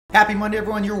Happy Monday,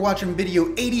 everyone. You're watching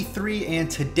video 83, and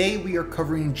today we are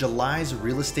covering July's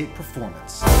real estate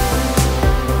performance.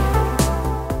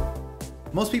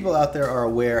 Most people out there are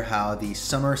aware how the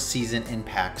summer season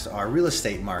impacts our real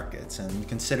estate markets, and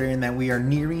considering that we are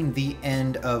nearing the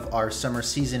end of our summer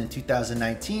season in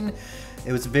 2019,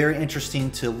 it was very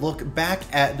interesting to look back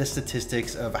at the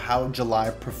statistics of how July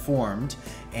performed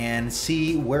and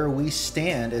see where we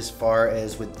stand as far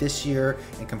as with this year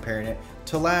and comparing it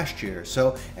to last year.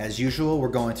 So as usual, we're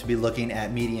going to be looking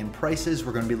at median prices.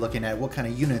 We're going to be looking at what kind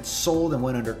of units sold and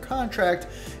went under contract,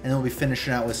 and then we'll be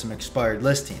finishing out with some expired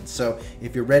listings. So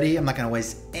if you're ready, I'm not going to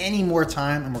waste any more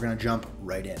time and we're going to jump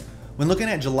right in. When looking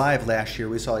at July of last year,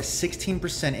 we saw a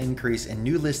 16% increase in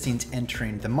new listings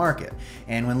entering the market.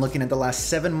 And when looking at the last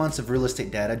 7 months of real estate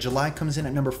data, July comes in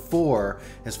at number 4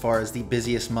 as far as the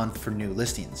busiest month for new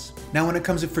listings. Now, when it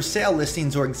comes to for sale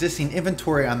listings or existing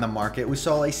inventory on the market, we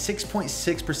saw a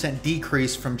 6.6%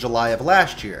 decrease from July of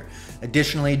last year.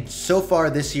 Additionally, so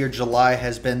far this year, July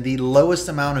has been the lowest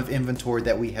amount of inventory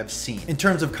that we have seen. In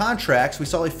terms of contracts, we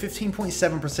saw a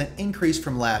 15.7% increase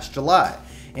from last July.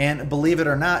 And believe it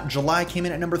or not, July came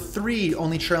in at number 3,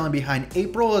 only trailing behind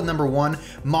April at number 1,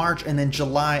 March, and then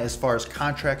July as far as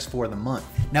contracts for the month.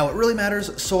 Now, what really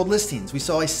matters, sold listings. We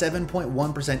saw a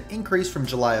 7.1% increase from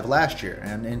July of last year.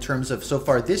 And in terms of so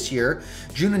far this year,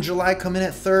 June and July come in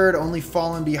at 3rd, only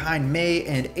falling behind May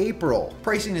and April.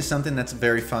 Pricing is something that's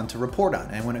very fun to report on.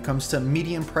 And when it comes to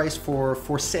median price for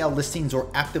sale listings or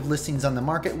active listings on the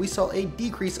market, we saw a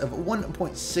decrease of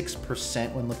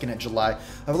 1.6% when looking at July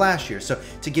of last year. So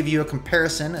to give you a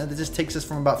comparison, this takes us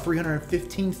from about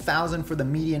 $315,000 for the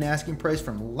median asking price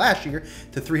from last year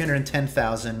to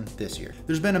 $310,000 this year.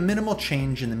 There's been a minimal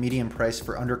change in the median price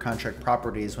for under contract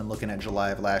properties when looking at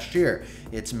July of last year.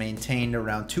 It's maintained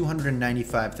around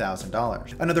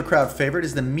 $295,000. Another crowd favorite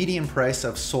is the median price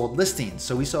of sold listings.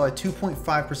 So we saw a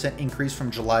 2.5% increase from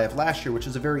July of last year, which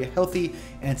is a very healthy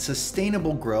and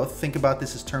sustainable growth. Think about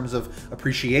this as terms of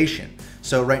appreciation.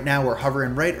 So right now we're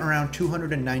hovering right around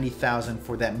 $290,000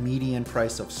 for that median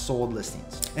price of sold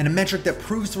listings. And a metric that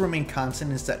proves to remain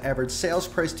constant is that average sales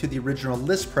price to the original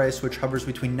list price, which hovers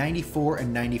between 94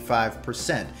 and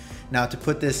 95%. Now, to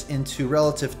put this into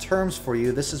relative terms for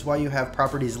you, this is why you have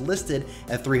properties listed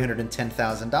at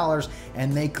 $310,000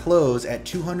 and they close at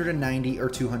 $290,000 or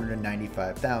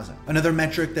 $295,000. Another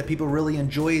metric that people really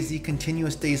enjoy is the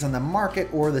continuous days on the market,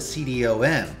 or the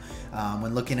CDOM.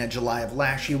 When looking at July of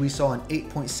last year, we saw an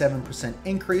 8.7%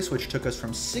 increase, which took us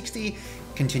from 60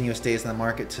 continuous days in the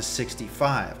market to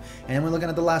 65. And when looking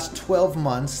at the last 12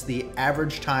 months, the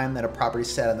average time that a property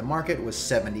sat on the market was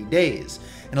 70 days.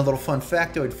 And a little fun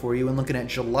factoid for you, when looking at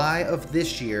July of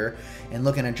this year and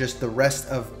looking at just the rest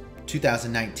of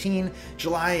 2019,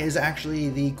 July is actually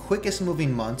the quickest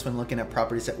moving month when looking at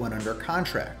properties that went under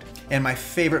contract. And my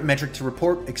favorite metric to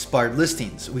report, expired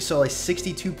listings. We saw a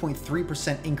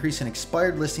 62.3% increase in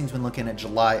expired listings when looking at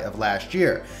July of last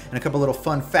year. And a couple little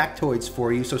fun factoids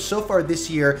for you. So far this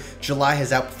year, July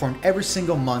has outperformed every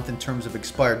single month in terms of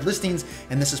expired listings,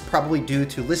 and this is probably due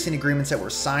to listing agreements that were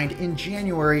signed in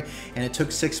January, and it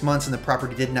took 6 months and the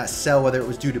property did not sell, whether it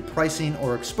was due to pricing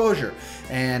or exposure.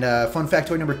 And fun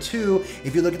factoid number 2,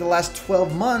 if you look at the last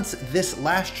 12 months, this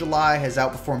last July has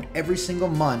outperformed every single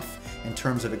month in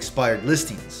terms of expired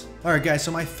listings. All right, guys,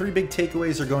 so my 3 big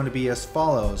takeaways are going to be as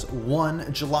follows.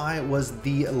 1, July was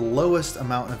the lowest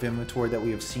amount of inventory that we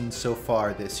have seen so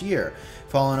far this year.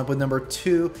 Following up with number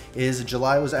 2 is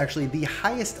July was actually the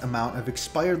highest amount of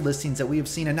expired listings that we have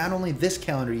seen in not only this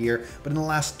calendar year, but in the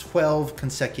last 12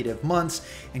 consecutive months.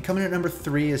 And coming at number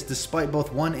 3 is, despite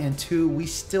both 1 and 2, we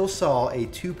still saw a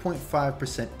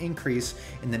 2.5% increase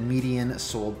in the median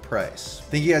sold price.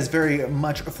 Thank you guys very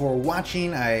much for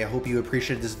watching. I hope you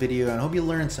appreciated this video and I hope you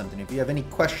learned something. If you have any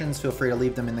questions, feel free to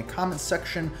leave them in the comments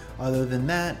section. Other than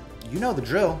that, you know the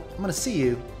drill. I'm gonna see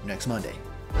you next Monday.